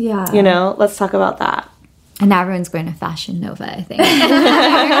 Yeah. Let's talk about that. And now everyone's going to Fashion Nova, I think.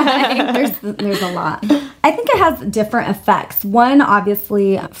 There's a lot. I think it has different effects. One,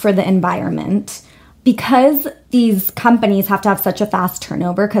 obviously, for the environment. Because these companies have to have such a fast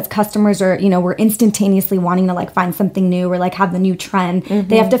turnover because customers are, we're instantaneously wanting to like find something new or like have the new trend.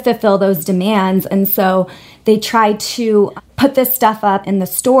 They have to fulfill those demands. And so they try to put this stuff up in the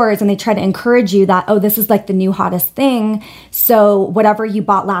stores and they try to encourage you that, oh, this is like the new hottest thing. So whatever you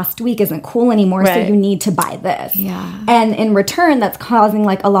bought last week isn't cool anymore. Right. So you need to buy this. Yeah. And in return, that's causing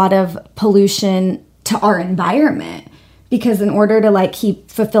like a lot of pollution to our environment. because in order to like keep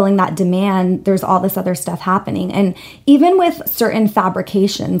fulfilling that demand, there's all this other stuff happening. And even with certain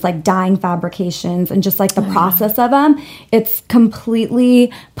fabrications, like dyeing fabrications and just like the process of them, it's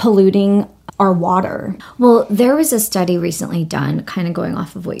completely polluting our water. Well, there was a study recently done, kind of going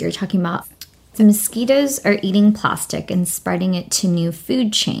off of what you're talking about. The mosquitoes are eating plastic and spreading it to new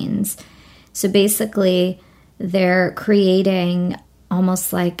food chains. So basically, they're creating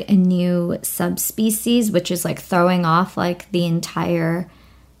almost like a new subspecies, which is like throwing off like the entire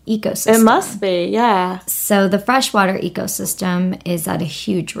ecosystem. It must be, yeah. So the freshwater ecosystem is at a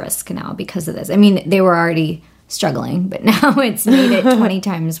huge risk now because of this. I mean, they were already struggling, but now it's made it 20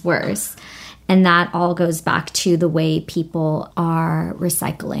 times worse. And that all goes back to the way people are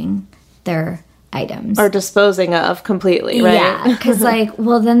recycling their items. Or disposing of completely, right? Yeah, because like,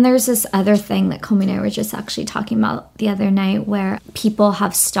 well, then there's this other thing that Comey and I were just actually talking about the other night where people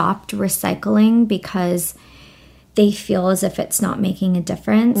have stopped recycling because they feel as if it's not making a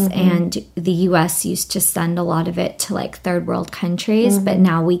difference. And the U.S. used to send a lot of it to like third world countries, but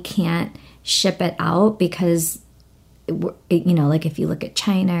now we can't ship it out because, you know, like if you look at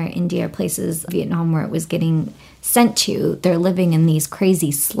China or India or places, Vietnam, where it was getting sent to, they're living in these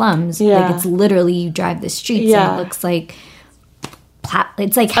crazy slums. Yeah. Like it's literally, you drive the streets and it looks like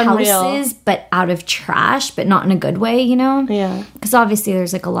it's like houses but out of trash, but not in a good way, you know? Yeah. Because obviously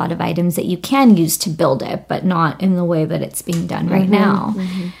there's like a lot of items that you can use to build it, but not in the way that it's being done right now.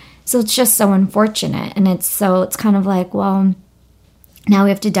 So it's just so unfortunate. And it's kind of like, well, now we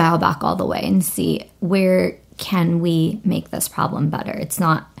have to dial back all the way and see where can we make this problem better. It's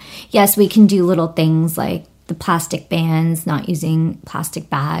not, yes, we can do little things like the plastic bans, not using plastic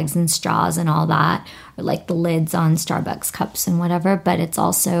bags and straws and all that, or like the lids on Starbucks cups and whatever, but it's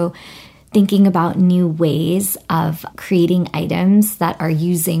also thinking about new ways of creating items that are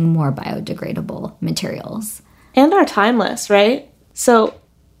using more biodegradable materials. And are timeless, right? So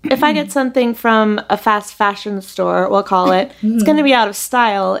if I get something from a fast fashion store, we'll call it, it's going to be out of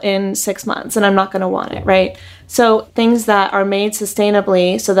style in 6 months and I'm not going to want it, right? So things that are made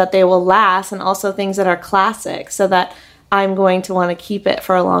sustainably so that they will last, and also things that are classic so that I'm going to want to keep it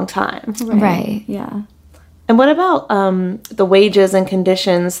for a long time. Right. Yeah. And what about the wages and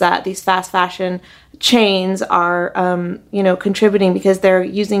conditions that these fast fashion chains are, contributing, because they're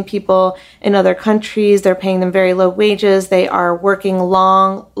using people in other countries. They're paying them very low wages. They are working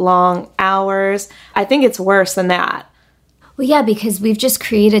long hours. I think it's worse than that. Well, yeah, because we've just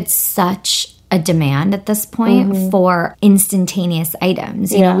created such a demand at this point for instantaneous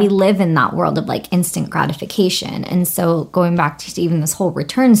items. You know, we live in that world of like instant gratification. And so going back to even this whole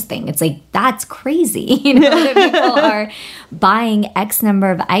returns thing, it's like, that's crazy. You know, that people are buying X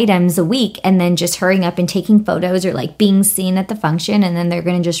number of items a week and then just hurrying up and taking photos or like being seen at the function, and then they're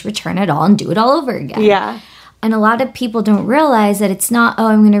going to just return it all and do it all over again. Yeah. And a lot of people don't realize that it's not, oh,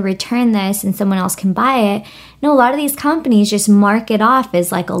 I'm going to return this and someone else can buy it. No, a lot of these companies just mark it off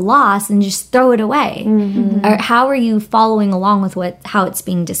as like a loss and just throw it away. Or how are you following along with how it's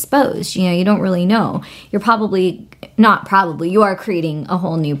being disposed? You know, you don't really know. You're you are creating a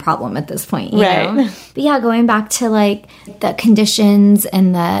whole new problem at this point, you know? But yeah, going back to like the conditions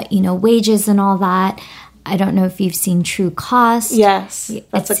and the, wages and all that. I don't know if you've seen True Cost. Yes,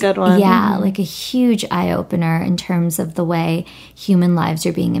 that's a good one. Yeah, like a huge eye-opener in terms of the way human lives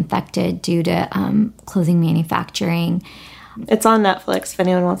are being affected due to clothing manufacturing. It's on Netflix if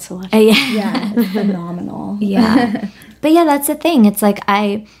anyone wants to watch it. Yeah, it's phenomenal. Yeah. But yeah, that's the thing. It's like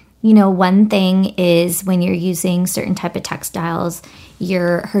one thing is when you're using certain type of textiles,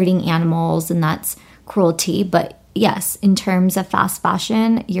 you're hurting animals, and that's cruelty, but yes, in terms of fast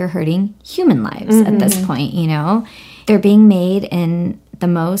fashion, you're hurting human lives at this point, They're being made in the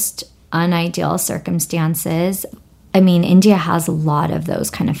most unideal circumstances. I mean, India has a lot of those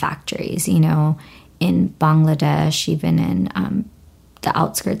kind of factories, in Bangladesh, even in the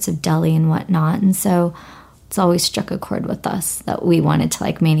outskirts of Delhi and whatnot. And so it's always struck a chord with us that we wanted to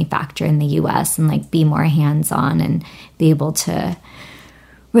like manufacture in the U.S. and like be more hands-on and be able to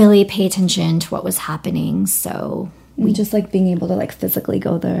really pay attention to what was happening. So we just like being able to like physically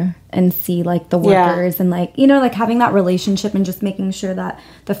go there and see like the workers and like, like having that relationship and just making sure that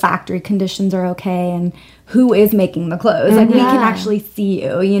the factory conditions are okay and who is making the clothes. Like we can actually see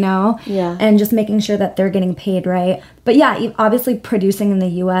you, and just making sure that they're getting paid right. But yeah, obviously producing in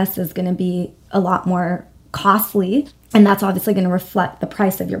the US is going to be a lot more costly, and that's obviously going to reflect the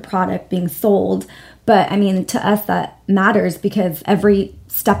price of your product being sold. But I mean, to us that matters because every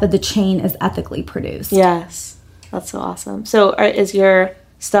step of the chain is ethically produced. Yes, that's so awesome. So is your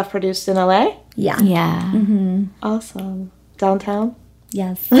stuff produced in LA? Yeah. Yeah. Awesome. Downtown?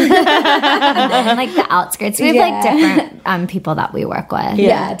 Yes. And then like the outskirts. We have like different people that we work with.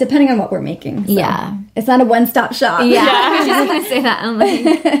 Yeah, depending on what we're making. So yeah. It's not a one-stop shop. Yeah. I was just going to say that. I'm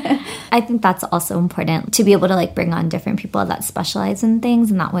like, I think that's also important to be able to like bring on different people that specialize in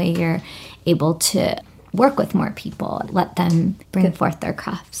things. And that way you're able to work with more people, let them bring forth their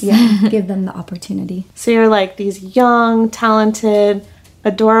crafts. Yeah, give them the opportunity. So you're like these young, talented,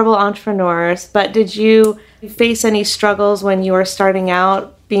 adorable entrepreneurs, but did you face any struggles when you were starting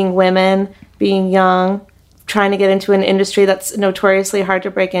out, being women, being young, trying to get into an industry that's notoriously hard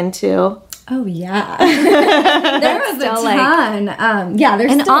to break into? Oh, yeah. There was a ton.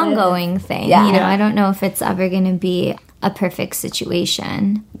 There's an still ongoing thing. Yeah. You know, I don't know if it's ever going to be a perfect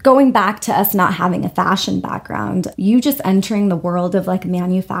situation. Going back to us not having a fashion background, you just entering the world of like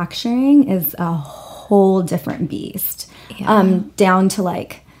manufacturing is a whole different beast. Yeah. Down to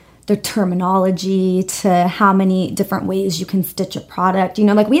like the terminology, to how many different ways you can stitch a product. You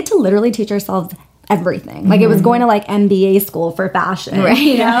know, like we had to literally teach ourselves everything. Like it was going to like MBA school for fashion, right?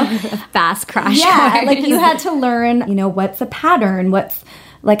 You know, fast crash. Yeah, like you had to learn, you know, what's a pattern, what's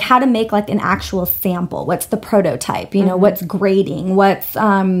like how to make like an actual sample, what's the prototype, you know, what's grading, what's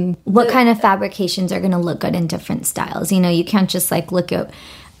what kind of fabrications are going to look good in different styles. You know, you can't just like look at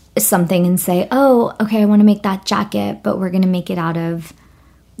something and say, oh, okay, I want to make that jacket, but we're going to make it out of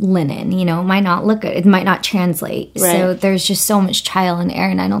linen. You know, it might not look good. It might not translate. Right. So there's just so much trial and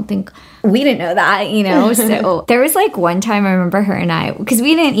error, and I don't think we didn't know that, you know. So there was like one time I remember her and I, because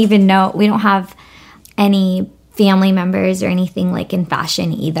we didn't even know, we don't have any family members or anything like in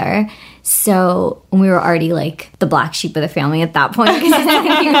fashion either. So we were already like the black sheep of the family at that point,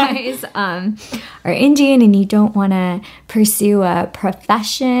 because you guys are Indian and you don't want to pursue a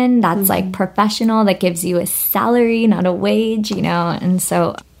profession that's like professional, that gives you a salary, not a wage, you know. And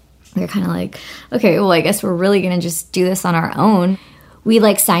so we were kind of like, okay, well, I guess we're really going to just do this on our own. We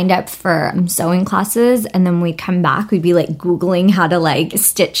like signed up for sewing classes, and then we'd come back, we'd be like Googling how to like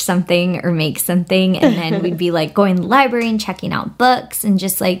stitch something or make something. And then we'd be like going to the library and checking out books and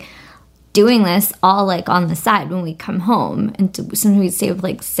just like doing this all like on the side when we come home. And sometimes we'd stay up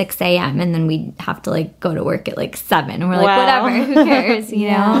like 6 a.m. and then we'd have to like go to work at like 7. And we're like, whatever, who cares,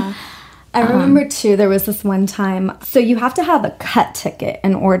 you know? I remember too, there was this one time, so you have to have a cut ticket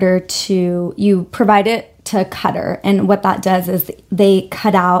in order to, you provide it to a cutter. And what that does is they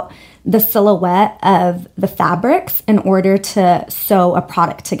cut out the silhouette of the fabrics in order to sew a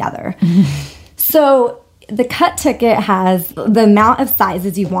product together. So the cut ticket has the amount of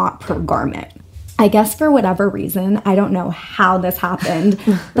sizes you want per garment. I guess for whatever reason, I don't know how this happened,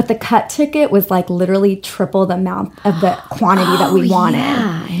 but the cut ticket was like literally triple the amount of the quantity that we wanted.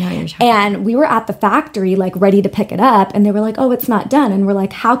 Yeah, I know what you're talking And we were at the factory like ready to pick it up, and they were like, oh, it's not done. And we're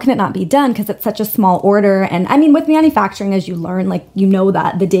like, how can it not be done? Because it's such a small order. And I mean, with manufacturing, as you learn, like, you know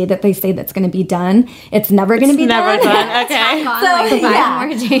that the day that they say that's going to be done, it's never going to be done. Okay. So, like 5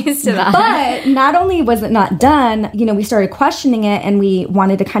 more days to that. But not only was it not done, you know, we started questioning it, and we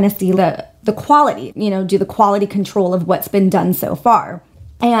wanted to kind of see the quality, you know, do the quality control of what's been done so far.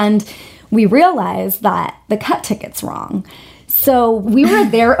 And we realized that the cut ticket's wrong. So we were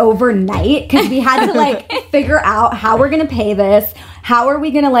there overnight because we had to like figure out how we're going to pay this. How are we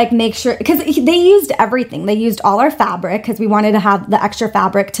going to like make sure, because they used everything. They used all our fabric because we wanted to have the extra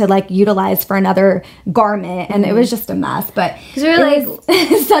fabric to like utilize for another garment. And it was just a mess, but it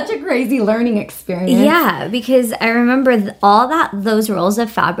was such a crazy learning experience. Yeah, because I remember those rolls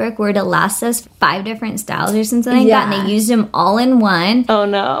of fabric were to last us 5 different styles or something like that. And they used them all in one. Oh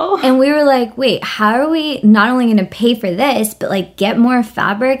no. And we were like, wait, how are we not only going to pay for this, but like get more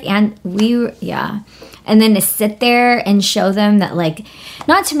fabric? And and then to sit there and show them that, like,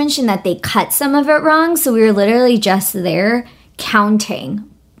 not to mention that they cut some of it wrong. So we were literally just there counting,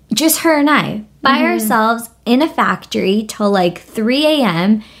 just her and I, by ourselves in a factory till like 3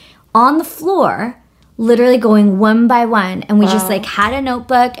 a.m. on the floor, literally going one by one. And we just like had a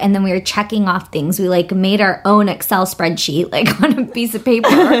notebook, and then we were checking off things. We like made our own Excel spreadsheet, like on a piece of paper.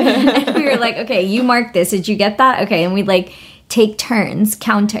 And we were like, okay, you marked this. Did you get that? Okay. And we'd like take turns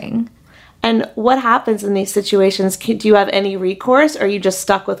counting. And what happens in these situations? Do you have any recourse, or are you just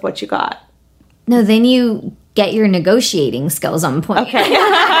stuck with what you got? No, then you get your negotiating skills on point. Okay.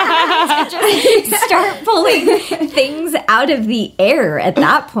 Just start pulling things out of the air at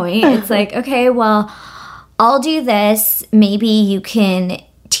that point. It's like, okay, well, I'll do this. Maybe you can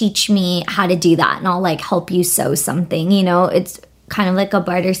teach me how to do that, and I'll like help you sew something. You know, it's kind of like a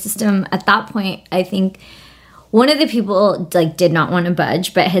barter system. At that point, I think one of the people like did not want to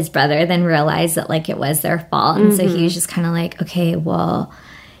budge, but his brother then realized that like it was their fault. And so he was just kind of like, okay, well,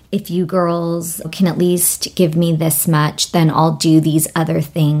 if you girls can at least give me this much, then I'll do these other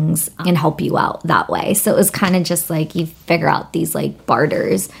things and help you out that way. So it was kind of just like you figure out these like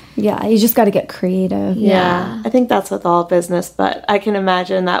barters. Yeah, you just got to get creative. Yeah, I think that's with all business, but I can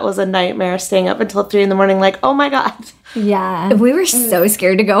imagine that was a nightmare, staying up until 3 a.m, like, oh my God. Yeah. We were so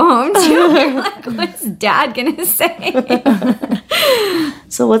scared to go home too. We were like, what's Dad gonna say?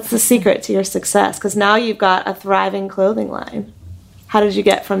 So what's the secret to your success? Because now you've got a thriving clothing line. How did you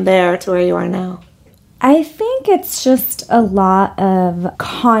get from there to where you are now? I think it's just a lot of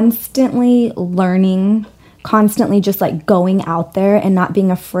constantly learning, constantly just like going out there and not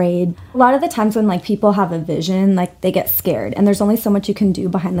being afraid. A lot of the times when like people have a vision, like they get scared, and there's only so much you can do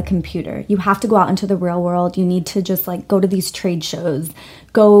behind the computer. You have to go out into the real world. You need to just like go to these trade shows,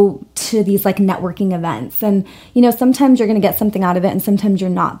 go to these like networking events. And, you know, sometimes you're going to get something out of it and sometimes you're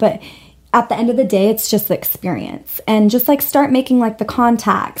not. But at the end of the day, it's just the experience. And just like start making like the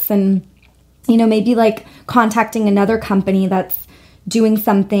contacts and, you know, maybe like contacting another company that's doing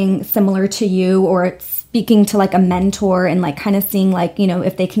something similar to you, or it's speaking to like a mentor and like kind of seeing like, you know,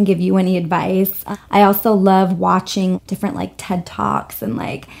 if they can give you any advice. I also love watching different like TED Talks and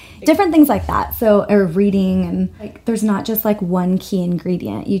like different things like that. So, or reading, and like there's not just like one key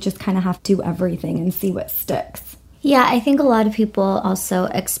ingredient. You just kind of have to do everything and see what sticks. Yeah, I think a lot of people also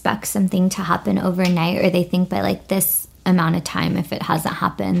expect something to happen overnight, or they think by like this amount of time, if it hasn't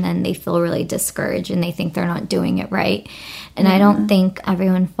happened, then they feel really discouraged and they think they're not doing it right. And I don't think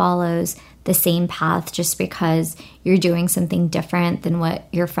everyone follows the same path. Just because you're doing something different than what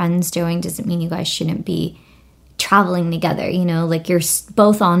your friend's doing doesn't mean you guys shouldn't be traveling together. You know, like you're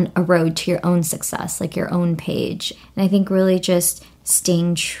both on a road to your own success, like your own page. And I think really just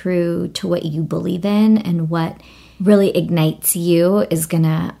staying true to what you believe in and what really ignites you is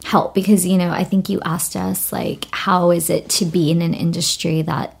gonna help. Because, you know, I think you asked us like, how is it to be in an industry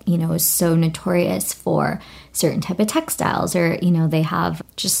that, you know, is so notorious for certain type of textiles, or, you know, they have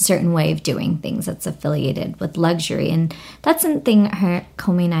just a certain way of doing things that's affiliated with luxury. And that's something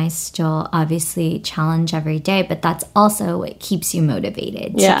Comey and I still obviously challenge every day, but that's also what keeps you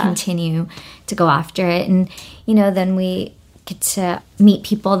motivated to continue to go after it. And, you know, then we get to meet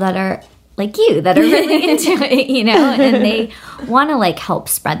people that are like you, that are really into it, you know, and they want to like help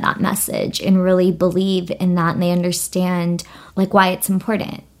spread that message and really believe in that. And they understand like why it's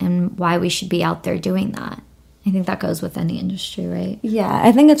important and why we should be out there doing that. I think that goes with any industry, right? Yeah,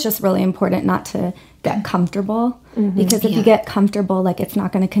 I think it's just really important not to get comfortable, because if you get comfortable, like it's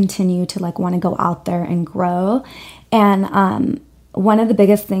not going to continue to like want to go out there and grow. And one of the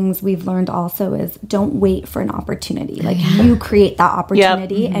biggest things we've learned also is don't wait for an opportunity. Like you create that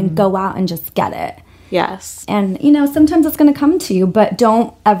opportunity and go out and just get it. Yes. And, you know, sometimes it's going to come to you, but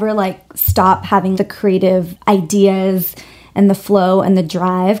don't ever like stop having the creative ideas and the flow and the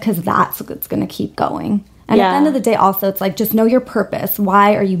drive, because that's what's going to keep going. And at the end of the day, also, it's like, just know your purpose.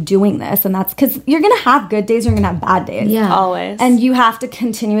 Why are you doing this? And that's because you're going to have good days, you're going to have bad days. Yeah. Always. And you have to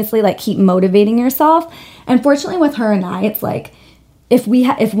continuously, like, keep motivating yourself. And fortunately, with her and I, it's like,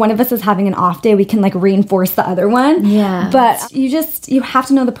 if one of us is having an off day, we can, like, reinforce the other one. Yeah. But you have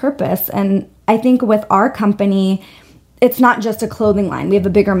to know the purpose. And I think with our company, it's not just a clothing line. We have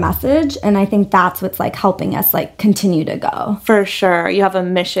a bigger message, and I think that's what's like helping us like continue to go. For sure. You have a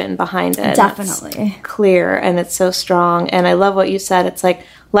mission behind it. Definitely. That's clear, and it's so strong. And I love what you said. It's like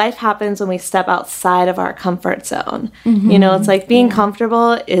life happens when we step outside of our comfort zone. You know, it's like being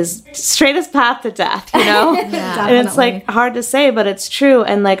comfortable is straightest path to death, you know? And it's like hard to say, but it's true.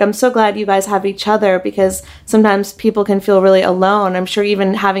 And like, I'm so glad you guys have each other, because sometimes people can feel really alone. I'm sure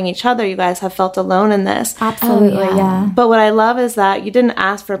even having each other, you guys have felt alone in this. Absolutely, yeah. But what I love is that you didn't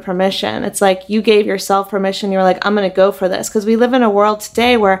ask for permission. It's like you gave yourself permission. You were like, I'm going to go for this. Because we live in a world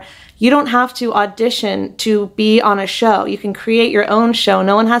today where you don't have to audition to be on a show. You can create your own show.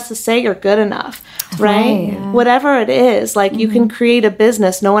 No one has to say you're good enough, right? Yeah. Whatever it is, like you can create a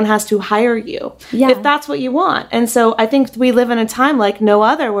business. No one has to hire you if that's what you want. And so I think we live in a time like no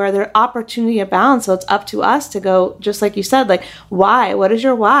other where there opportunity abounds. So it's up to us to go, just like you said, like why? What is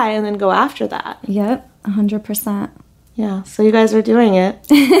your why? And then go after that. Yep, 100%. Yeah, so you guys are doing it.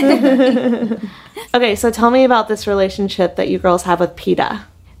 Okay, so tell me about this relationship that you girls have with PETA.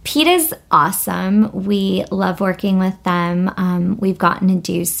 PETA's awesome. We love working with them. We've gotten to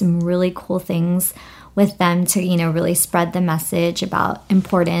do some really cool things with them to, you know, really spread the message about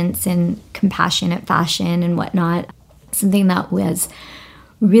importance and compassionate fashion and whatnot. Something that was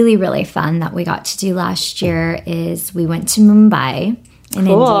really, really fun that we got to do last year is we went to Mumbai in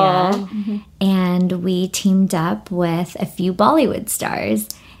India, and we teamed up with a few Bollywood stars,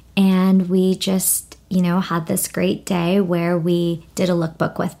 and we just had this great day where we did a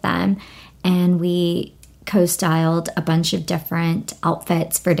lookbook with them, and we co-styled a bunch of different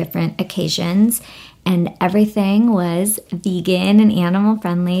outfits for different occasions, and everything was vegan and animal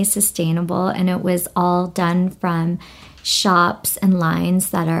friendly, sustainable, and it was all done from shops and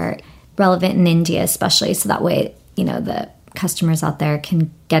lines that are relevant in India, especially, so that way, the customers out there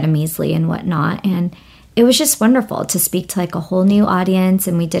can get them easily and whatnot. And it was just wonderful to speak to like a whole new audience,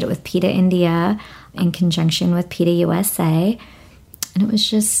 and we did it with PETA India in conjunction with PETA USA, and it was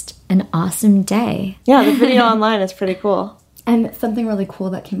just an awesome day. Yeah, the video online is pretty cool. And something really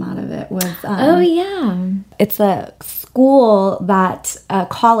cool that came out of it was... it's a school a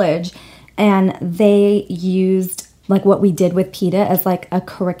college, and they used like what we did with PETA as like a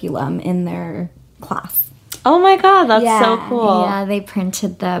curriculum in their class. Oh my God, that's so cool. Yeah, they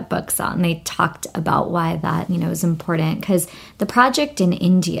printed the books out, and they talked about why that, was important, because the project in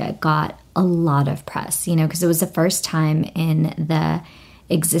India got a lot of press, because it was the first time in the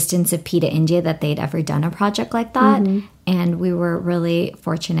existence of PETA India that they'd ever done a project like that. Mm-hmm. And we were really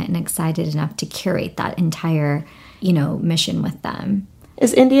fortunate and excited enough to curate that entire, mission with them.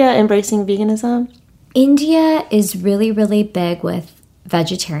 Is India embracing veganism? India is really, really big with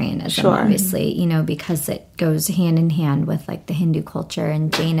vegetarianism, sure. Obviously, because it goes hand in hand with like the Hindu culture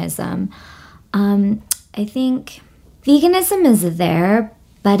and Jainism. I think veganism is there,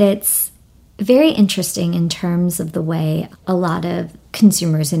 but it's very interesting in terms of the way a lot of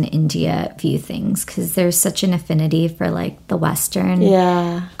consumers in India view things, because there's such an affinity for like the Western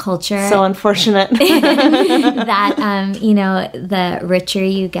culture. So unfortunate. That, the richer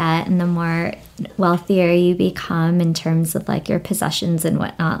you get and the more wealthier you become in terms of like your possessions and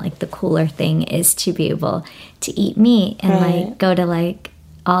whatnot, like the cooler thing is to be able to eat meat and like go to like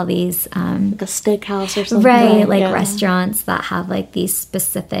all these like a steakhouse or something, right? Like restaurants that have like these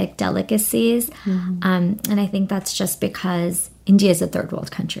specific delicacies. Mm-hmm. And I think that's just because India is a third world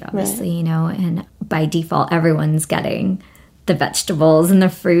country, obviously, and by default everyone's getting the vegetables and the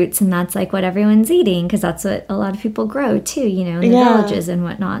fruits, and that's like what everyone's eating, because that's what a lot of people grow too, in the villages and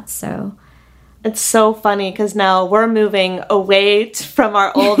whatnot. So it's so funny because now we're moving away from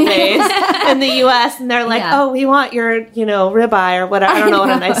our old ways in the U.S. and they're like, oh, we want your, ribeye or whatever. I don't know what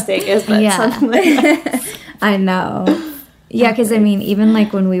a nice steak is, but something like that. I know. Yeah, because even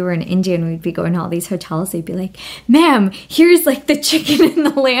like when we were in India and we'd be going to all these hotels, they'd be like, ma'am, here's like the chicken and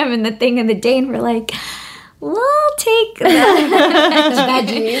the lamb and the thing of the day. And we're like, we'll take the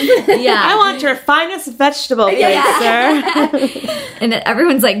veggies. Yeah. I want your finest vegetable, please, sir. And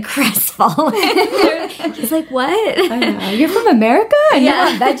everyone's like crestfallen. He's like, what? I know. You're from America and you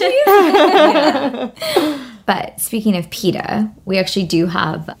want veggies? But speaking of PETA, we actually do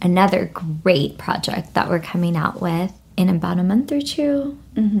have another great project that we're coming out with in about a month or two.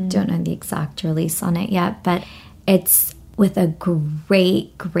 Mm-hmm. Don't know the exact release on it yet, but it's with a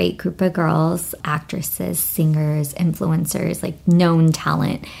great group of girls, actresses, singers, influencers, like known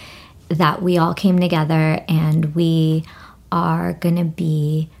talent, that we all came together, and we are going to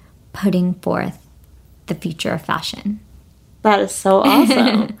be putting forth the future of fashion. That is so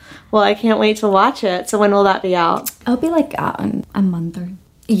awesome. Well, I can't wait to watch it. So when will that be out? It'll be like out in a month or...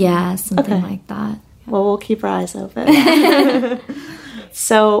 Yeah, something like that. Well, we'll keep our eyes open.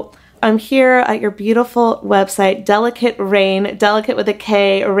 So I'm here at your beautiful website, Delicate Rain, delicate with a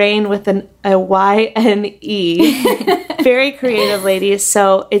K, rain with a Y-N-E. Very creative, ladies.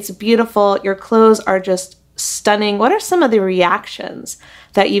 So it's beautiful. Your clothes are just stunning. What are some of the reactions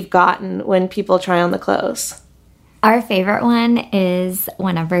that you've gotten when people try on the clothes? Our favorite one is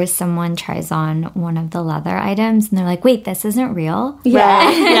whenever someone tries on one of the leather items and they're like, wait, this isn't real?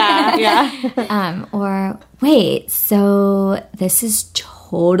 Yeah. Or, wait, so this is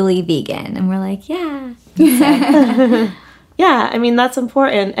totally vegan. And we're like, yeah. So. Yeah, I mean, that's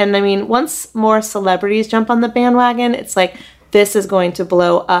important. And I mean, once more celebrities jump on the bandwagon, it's like, this is going to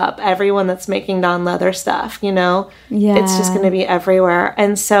blow up. Everyone that's making non-leather stuff, Yeah. It's just going to be everywhere.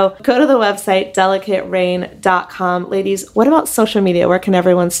 And so go to the website, delicaterain.com. Ladies, what about social media? Where can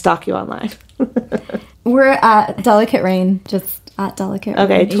everyone stalk you online? We're at Delicate Rain, just at Delicate Rain.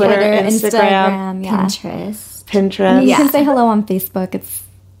 Okay, Twitter, Instagram, Pinterest. You can say hello on Facebook. It's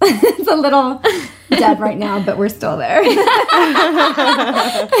a little dead right now, but we're still there.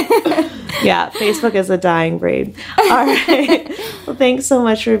 Yeah, Facebook is a dying breed. All right. Well, thanks so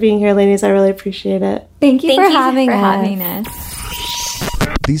much for being here, ladies. I really appreciate it. Thank you for having us.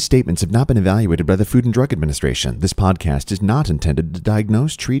 These statements have not been evaluated by the Food and Drug Administration. This podcast is not intended to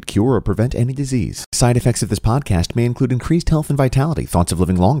diagnose, treat, cure, or prevent any disease. Side effects of this podcast may include increased health and vitality, thoughts of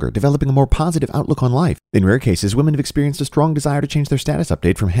living longer, developing a more positive outlook on life. In rare cases, women have experienced a strong desire to change their status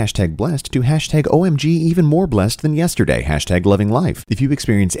update from #blessed to #OMG even more blessed than yesterday, #loving life. If you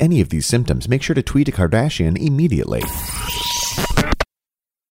experience any of these symptoms, make sure to tweet a Kardashian immediately.